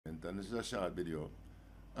and this is a short video,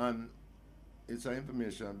 and it's an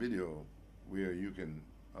information video where you can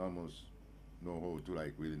almost know how to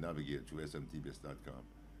like really navigate through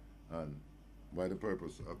smtvs.com and why the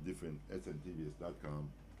purpose of different smtvs.com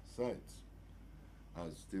sites.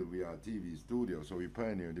 As still we are TV studio, so we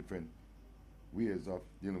pioneer different ways of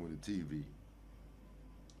dealing with the TV.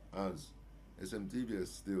 As SMTVS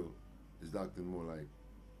still is acting more like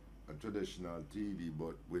a traditional TV,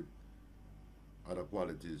 but with other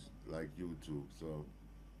qualities like YouTube. So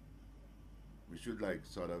we should like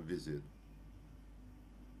sort of visit.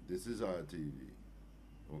 This is our TV,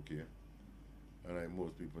 okay? And like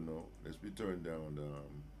most people know, let's be turned down the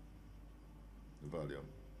volume.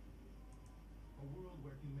 A world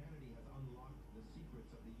where humanity has unlocked the secrets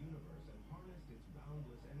of the universe and harnessed its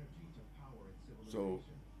boundless energy to power its So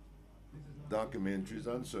civilization. This is not documentaries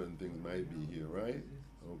on certain things might be here, right?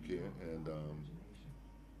 Okay, and as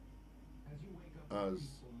you wake up in a as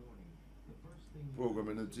peaceful morning, the first thing you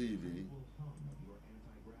programming the notice is the TV, tranquil hum of your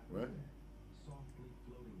anti-gravity right? bed, softly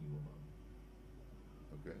floating you above.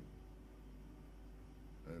 Okay,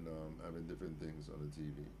 and having different things on the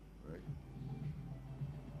TV, right?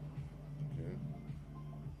 Okay.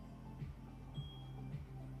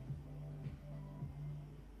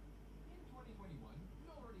 In 2021, we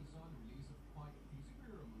already saw the release of quite a few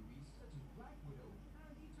superhero movies such as Black Widow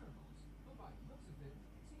and Eternals. But by the looks of it, it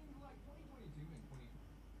seemed like 2022 and 20.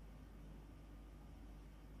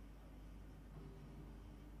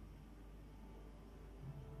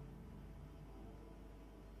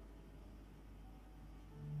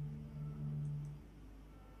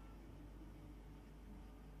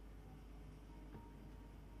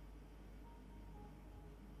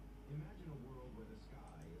 Imagine a world where the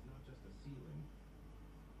sky is not just a ceiling.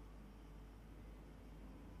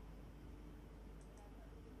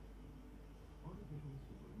 Artificial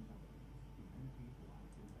superintelligence, humanity's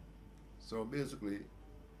last invention. So basically,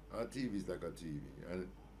 our TV is like a TV, and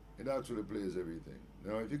it actually plays everything.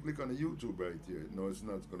 Now, if you click on the YouTube right here, no, it's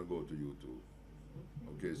not going to go to YouTube.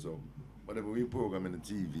 Okay, so whatever we program in the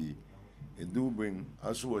TV, it do bring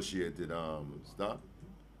associated stuff,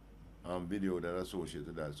 video that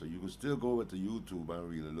associated that. So you can still go over to YouTube and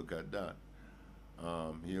really look at that.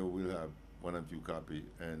 Here we'll have one and few copy,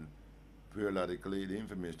 and periodically the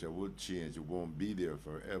information will change. It won't be there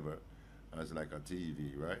forever as like a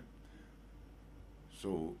TV, right?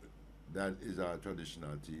 So that is our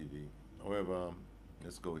traditional TV. However,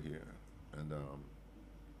 let's go here and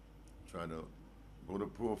try to go to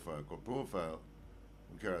profile. Because profile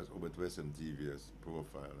will carry us over to SMTVS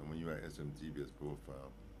profile. And when you're at SMTVS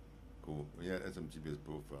profile, cool. When you're at SMTVS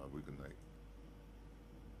profile, we can like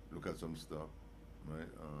look at some stuff, right?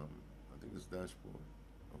 I think it's dashboard.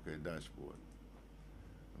 Okay, dashboard.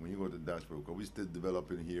 And when you go to dashboard, because we're still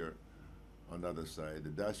developing here on the other side, the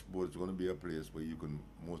dashboard is going to be a place where you can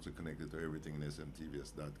mostly connect it to everything in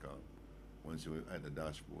smtvs.com once you're at the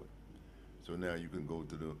dashboard. So now you can go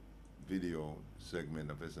to the video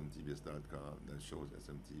segment of smtvs.com that shows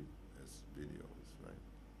SMTS videos, right?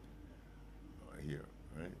 Here,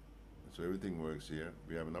 right? So everything works here.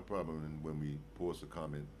 We have no problem when we post a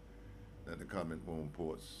comment that the comment won't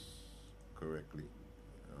post correctly.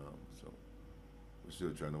 So we're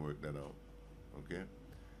still trying to work that out, okay?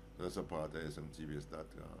 So that's a part of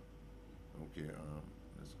smtvs.com. Okay,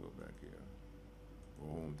 let's go back here. Go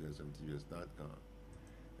home to smtvs.com.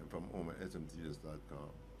 And from home at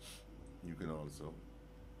smtvs.com, you can also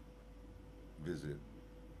visit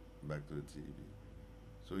back to the TV.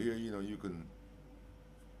 So here, you know, you can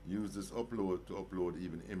use this upload to upload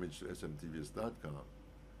even image to smtvs.com.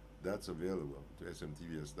 That's available to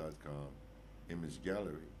smtvs.com image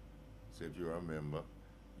gallery. So if you're a member,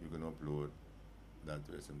 you can upload that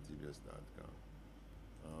to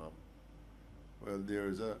smtvs.com. Well, there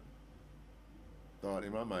is a thought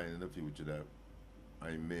in my mind in the future that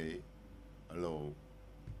I may allow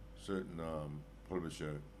certain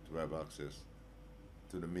publisher to have access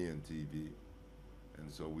to the main TV,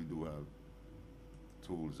 and so we do have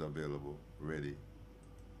tools available ready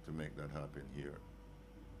to make that happen here,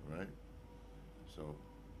 right? So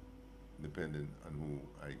depending on who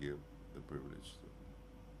I give the privilege to.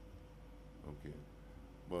 Okay,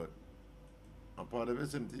 but a part of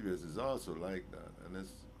SMTVS is also like that, and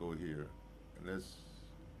let's go here and let's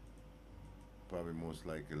probably most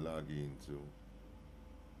likely log into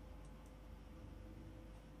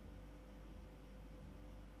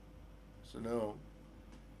so now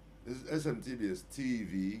this is SMTVS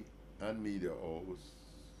TV and media house,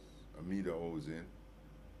 a media housing,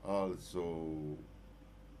 also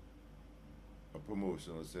a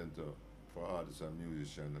promotional center for artists and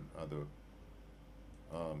musicians and other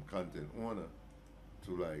content owner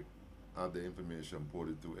to like have the information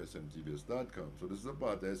ported to smtvs.com. So this is a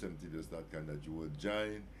part of smtvs.com that you will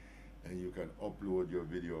join, and you can upload your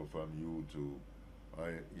video from YouTube,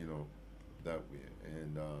 you know, that way.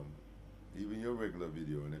 And even your regular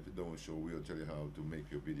video, and if it don't show, we'll tell you how to make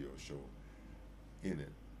your video show in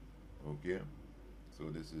it. Okay? So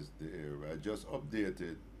this is the area. I just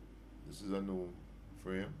updated. This is a new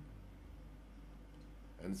frame.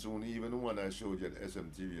 And soon even the one I showed you at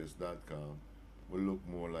smtvs.com will look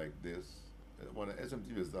more like this. One at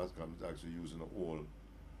smtvs.com is actually using an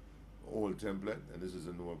old template, and this is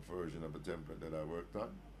a newer version of a template that I worked on.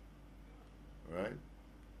 Right?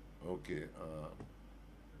 Okay.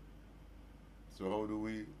 So how do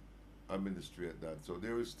we administrate that? So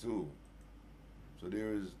there is two. So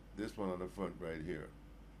there is this one on the front right here.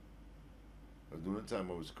 During the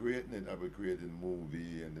time I was creating it, I was creating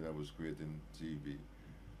movie, and then I was creating TV.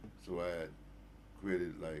 So I had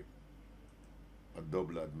created like a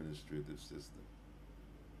double administrative system.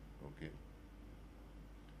 Okay.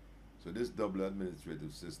 So this double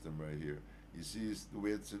administrative system right here, you see the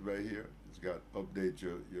way it's right here? It's got update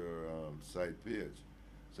your site page.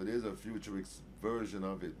 So there's a future version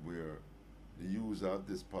of it where the user of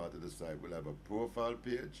this part of the site will have a profile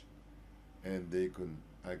page, and they can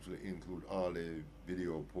actually include all their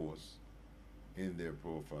video posts in their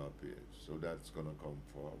profile page. So that's gonna come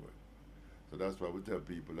forward. So that's why we tell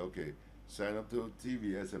people, okay, sign up to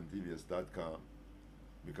smtvs.com,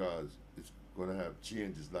 because it's gonna have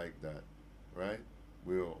changes like that, right?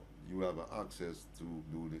 Where you have access to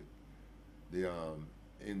do the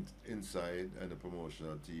inside and the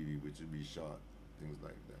promotional TV, which will be shot, things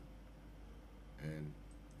like that, and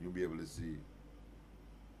you'll be able to see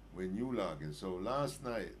when you log in. So last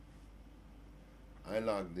night I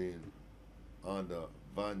logged in on the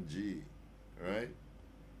Van G, right?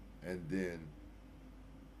 And then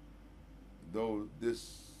though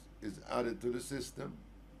this is added to the system,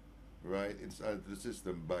 right? It's added to the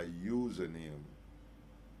system by username.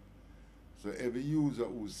 So every user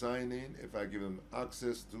who sign in, if I give them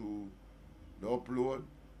access to the upload,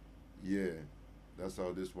 yeah, that's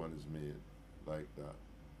how this one is made, like that,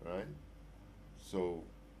 right? So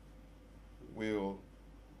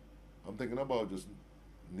I'm thinking about just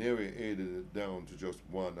narrowing it down to just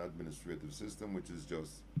one administrative system, which is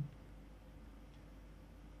just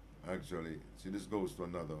actually, see, this goes to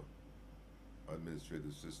another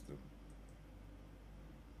administrative system.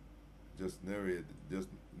 Just narrow it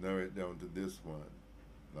down to this one,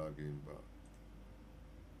 login bar.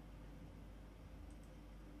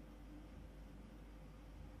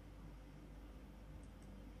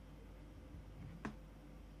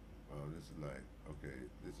 This is like, okay,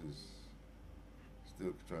 this is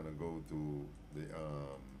still trying to go through the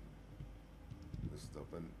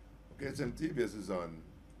stuff. And okay, SMTVS is on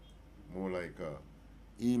more like a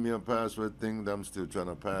email password thing that I'm still trying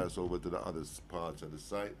to pass over to the other parts of the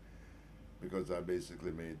site, because I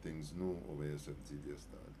basically made things new over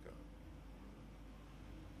smtvs.com.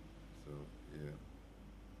 So yeah,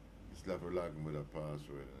 you still have to log in with a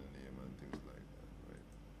password and a name and things like that, right?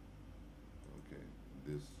 Okay,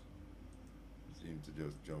 this seemed to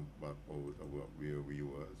just jump back over to where we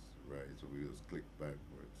was, right? So we just click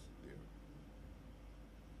backwards there.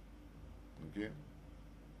 Okay,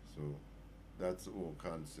 so that's the whole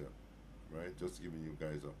concept, right? Just giving you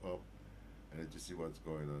guys a up and let you see what's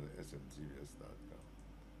going on at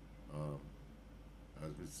smtvs.com.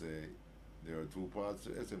 As we say, there are two parts to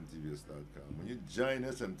smtvs.com. When you join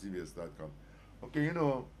smtvs.com, okay, you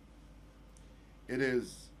know, it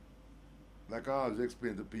is, like I always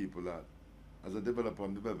explain to people, that as a developer,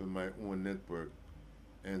 I'm developing my own network,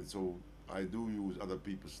 and so I do use other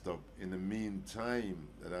people's stuff in the meantime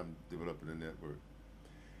that I'm developing the network.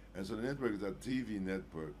 And so the network is a TV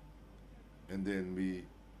network, and then we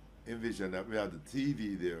envision that we have the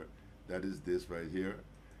TV there, that is this right here,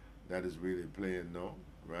 that is really playing now,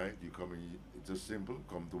 right? You come in, it's just simple,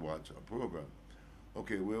 come to watch a program.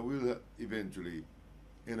 Okay, well, we'll eventually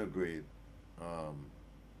integrate,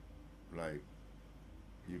 like,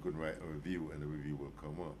 you can write a review and the review will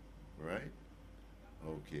come up, right?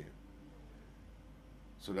 Okay.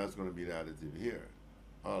 So that's going to be the additive here.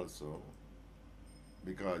 Also,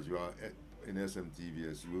 because you are in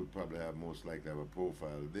SMTVS, you will probably have most likely have a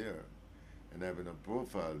profile there. And having a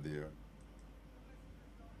profile there,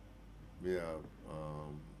 we have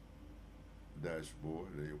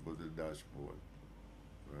dashboard, then you go to the dashboard,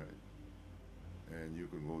 right? And you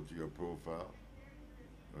can go to your profile,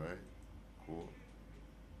 right? Cool.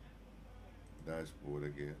 Dashboard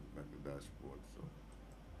again, back to dashboard. So,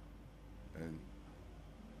 and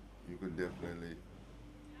you can definitely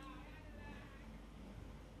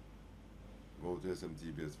go to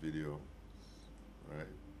SMTV's video,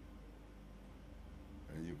 right?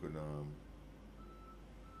 And you can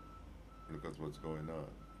look at what's going on,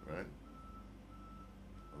 right?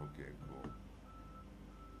 Okay, cool.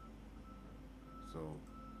 So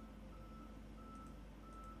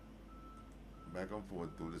back and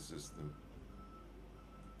forth through the system,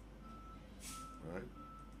 right?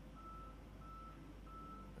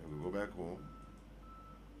 And we go back home,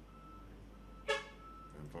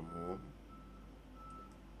 and from home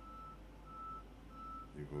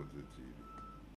you go to the TV.